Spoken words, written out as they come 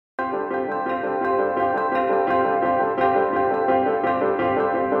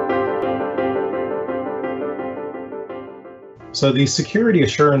So the Security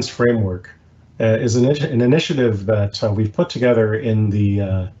Assurance Framework is an initiative that we've put together in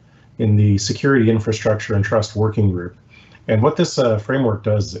the Security Infrastructure and Trust Working Group. And what this framework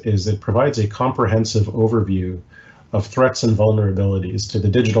does is it provides a comprehensive overview of threats and vulnerabilities to the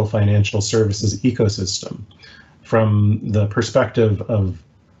digital financial services ecosystem from the perspective of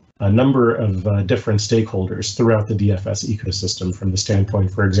a number of different stakeholders throughout the DFS ecosystem, from the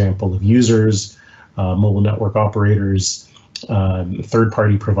standpoint, for example, of users, mobile network operators,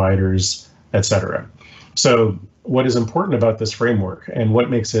 third-party providers, etc. So what is important about this framework and what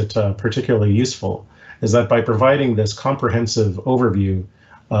makes it particularly useful is that by providing this comprehensive overview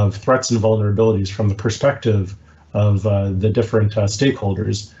of threats and vulnerabilities from the perspective of the different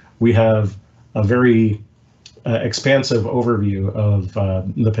stakeholders, we have a very expansive overview of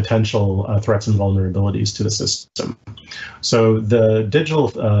the potential threats and vulnerabilities to the system. So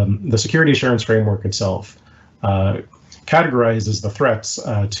the Security Assurance Framework itself categorizes the threats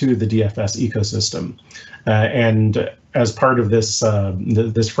to the DFS ecosystem. And as part of this,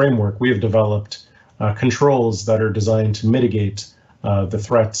 this framework, we have developed controls that are designed to mitigate the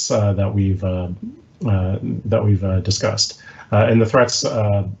threats that we've discussed. And the threats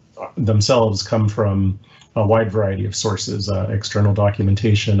themselves come from a wide variety of sources, external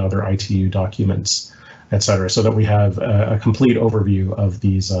documentation, other ITU documents, etc., so that we have a complete overview of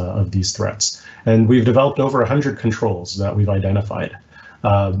these threats. And we've developed over 100 controls that we've identified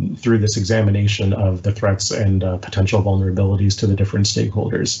through this examination of the threats and potential vulnerabilities to the different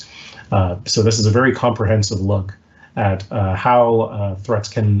stakeholders. So this is a very comprehensive look at how threats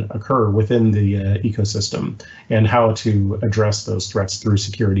can occur within the ecosystem and how to address those threats through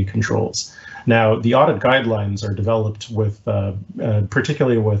security controls. Now, the audit guidelines are developed with,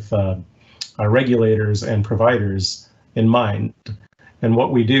 particularly with regulators and providers in mind. And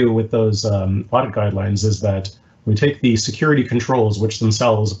what we do with those audit guidelines is that we take the security controls, which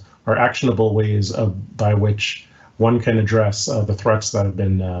themselves are actionable ways by which one can address the threats that have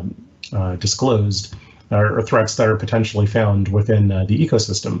been disclosed, or threats that are potentially found within the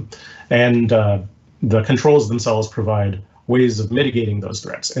ecosystem. And the controls themselves provide ways of mitigating those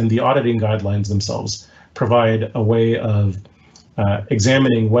threats. And the auditing guidelines themselves provide a way of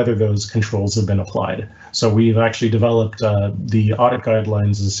examining whether those controls have been applied. So we've actually developed the audit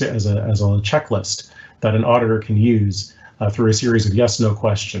guidelines as a checklist that an auditor can use through a series of yes/no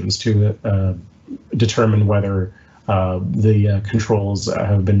questions to determine whether the controls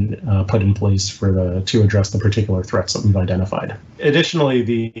have been put in place to address the particular threats that we've identified. Additionally,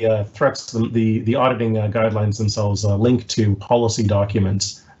 the the auditing guidelines themselves link to policy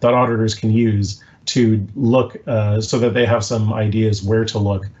documents that auditors can use to look so that they have some ideas where to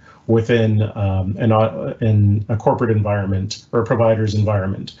look within in a corporate environment or a provider's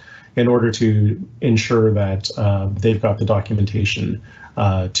environment in order to ensure that they've got the documentation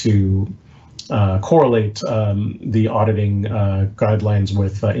to correlate the auditing guidelines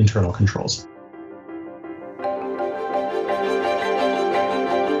with internal controls.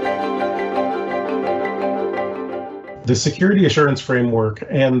 The Security Assurance Framework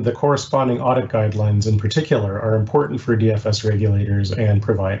and the corresponding audit guidelines in particular are important for DFS regulators and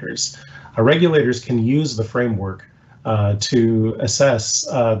providers. Regulators can use the framework to assess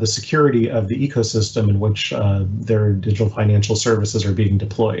the security of the ecosystem in which their digital financial services are being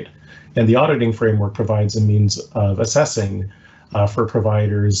deployed. And the auditing framework provides a means of assessing for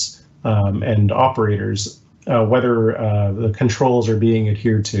providers and operators whether the controls are being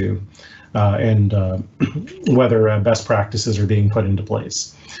adhered to and whether best practices are being put into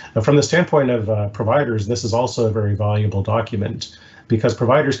place. From the standpoint of providers, this is also a very valuable document because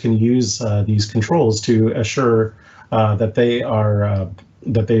providers can use these controls to assure that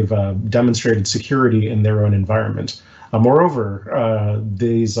they've demonstrated security in their own environment. Moreover,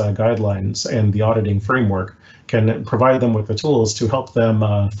 these guidelines and the auditing framework can provide them with the tools to help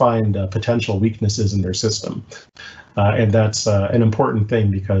them find potential weaknesses in their system. And that's an important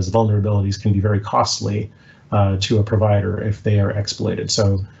thing because vulnerabilities can be very costly to a provider if they are exploited.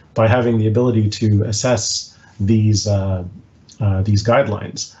 So by having the ability to assess these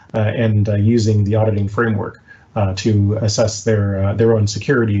guidelines and using the auditing framework to assess their own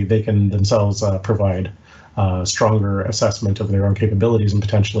security, they can themselves provide stronger assessment of their own capabilities and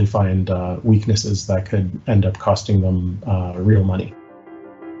potentially find weaknesses that could end up costing them real money.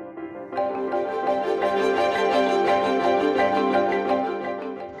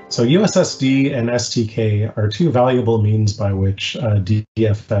 So USSD and STK are two valuable means by which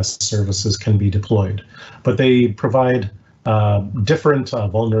DFS services can be deployed, but they provide different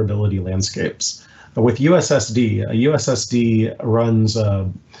vulnerability landscapes. With USSD, a USSD runs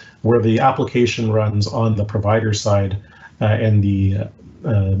where the application runs on the provider side and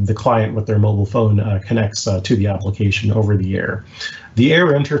the client with their mobile phone connects to the application over the air. The air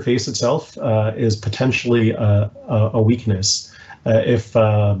interface itself is potentially a weakness if,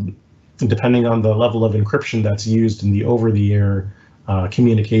 depending on the level of encryption that's used in the over-the-air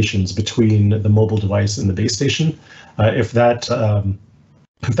communications between the mobile device and the base station, if that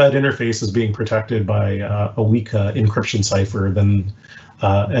interface is being protected by a weak encryption cipher, then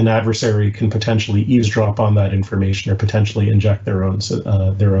an adversary can potentially eavesdrop on that information or potentially inject their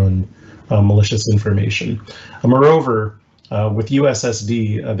own malicious information. Moreover, with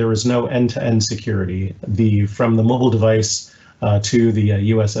USSD, there is no end-to-end security. From the mobile device to the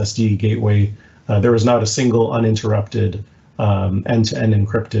USSD gateway, there is not a single uninterrupted end-to-end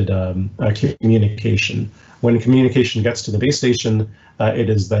encrypted communication. When communication gets to the base station, it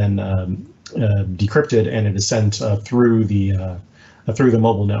is then decrypted and it is sent through the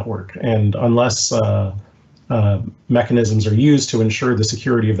mobile network. And unless mechanisms are used to ensure the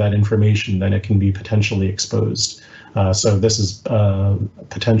security of that information, then it can be potentially exposed. So this is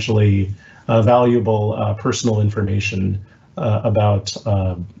potentially valuable personal information about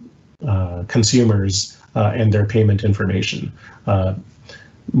consumers and their payment information.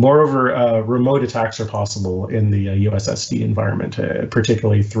 Moreover, remote attacks are possible in the USSD environment,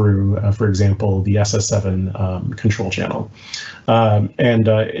 particularly through, for example, the SS7 control channel. And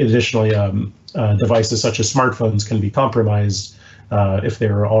additionally, devices such as smartphones can be compromised if they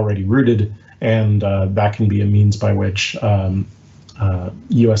are already rooted, and that can be a means by which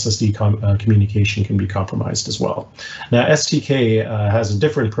USSD communication can be compromised as well. Now, STK has a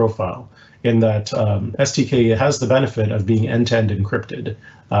different profile in that STK has the benefit of being end-to-end encrypted.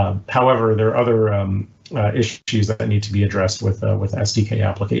 However, there are other issues that need to be addressed with SDK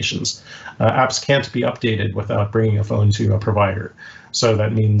applications. Apps can't be updated without bringing a phone to a provider. So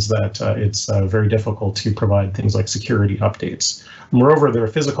that means that it's very difficult to provide things like security updates. Moreover, there are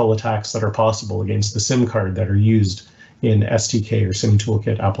physical attacks that are possible against the SIM card that are used in STK or SIM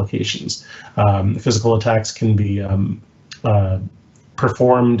toolkit applications. Physical attacks can be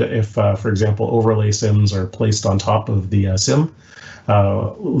performed if, for example, overlay SIMs are placed on top of the SIM,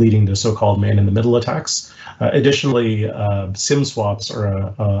 leading to so-called man-in-the-middle attacks. Additionally, SIM swaps are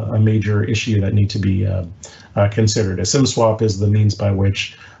a major issue that need to be considered. A SIM swap is the means by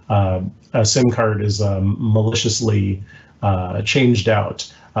which a SIM card is maliciously changed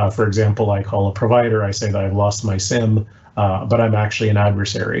out. For example, I call a provider, I say that I've lost my SIM, but I'm actually an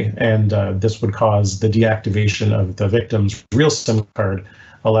adversary, and this would cause the deactivation of the victim's real SIM card,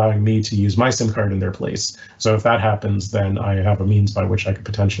 allowing me to use my SIM card in their place. So if that happens, then I have a means by which I could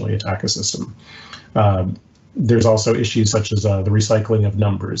potentially attack a system. There's also issues such as the recycling of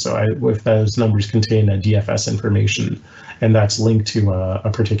numbers. So if those numbers contain a DFS information and that's linked to a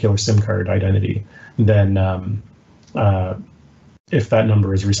particular SIM card identity, then if that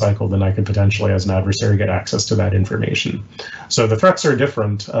number is recycled, then I could potentially, as an adversary, get access to that information. So the threats are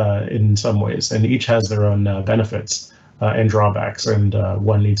different in some ways, and each has their own benefits and drawbacks, and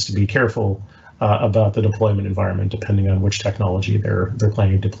one needs to be careful about the deployment environment depending on which technology they're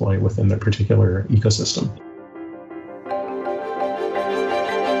planning to deploy within their particular ecosystem.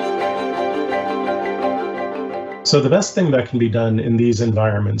 So the best thing that can be done in these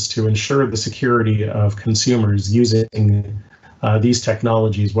environments to ensure the security of consumers using these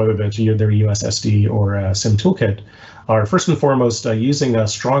technologies, whether that's their USSD or SIM toolkit, are first and foremost using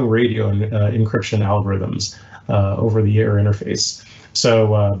strong radio encryption algorithms over the air interface.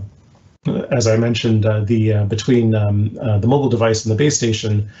 So as I mentioned, between the mobile device and the base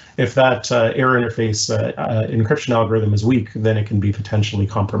station, if that air interface encryption algorithm is weak, then it can be potentially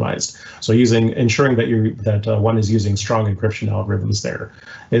compromised. So ensuring that one is using strong encryption algorithms there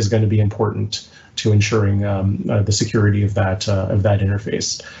is going to be important to ensuring the security of that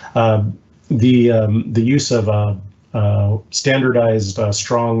interface. The use of standardized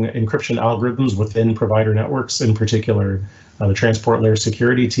strong encryption algorithms within provider networks, in particular the Transport Layer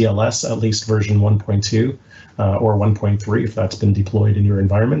Security, TLS, at least version 1.2 or 1.3 if that's been deployed in your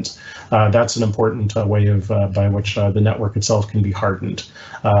environment. That's an important way by which the network itself can be hardened.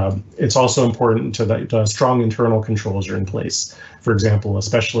 It's also important that strong internal controls are in place. For example,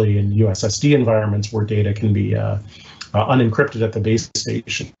 especially in USSD environments where data can be unencrypted at the base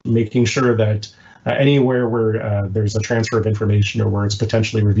station, making sure that anywhere where there's a transfer of information or where it's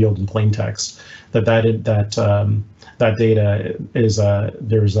potentially revealed in plain text, that data is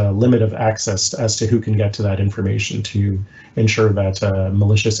there's a limit of access as to who can get to that information to ensure that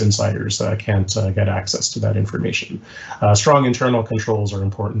malicious insiders can't get access to that information. Strong internal controls are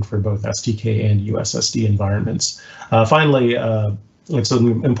important for both SDK and USSD environments. Finally, it's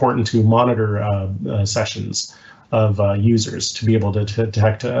important to monitor sessions. users to be able to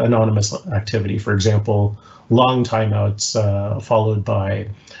detect anonymous activity. For example, long timeouts followed by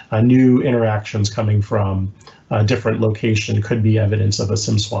new interactions coming from a different location could be evidence of a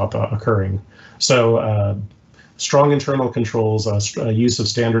SIM swap occurring. So strong internal controls, use of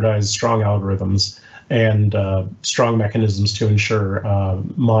standardized strong algorithms, and strong mechanisms to ensure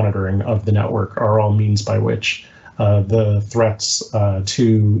monitoring of the network are all means by which the threats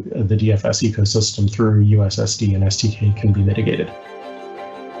to the DFS ecosystem through USSD and SDK can be mitigated.